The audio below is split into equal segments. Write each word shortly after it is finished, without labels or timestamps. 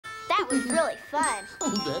That was really fun. Oh,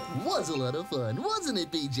 that was a lot of fun, wasn't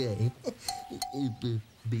it, BJ?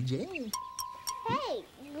 BJ? Hey,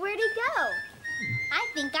 where'd he go? I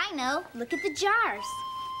think I know. Look at the jars.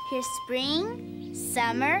 Here's spring,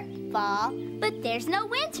 summer, fall, but there's no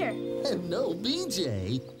winter. And no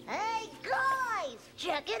BJ. Hey, guys,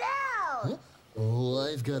 check it out. Huh? Oh,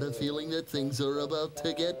 I've got a feeling that things are about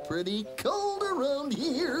to get pretty cold around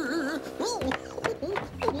here. Oh,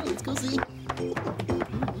 let's go see.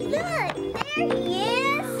 Look, there he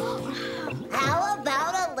is. How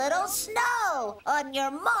about a little snow? On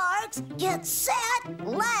your marks, get set,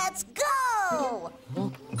 let's go!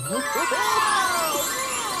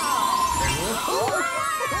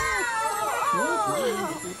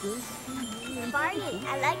 Barney,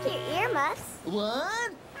 I like your earmuffs.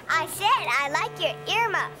 What? I said I like your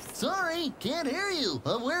earmuffs. Sorry, can't hear you.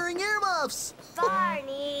 I'm wearing earmuffs.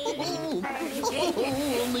 Barney.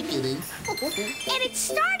 Only kidding. And it's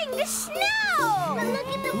starting to snow. But look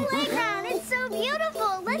at the playground. It's so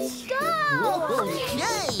beautiful. Let's go.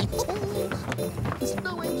 Okay.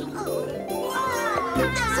 Snow angel.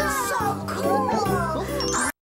 This is so cool!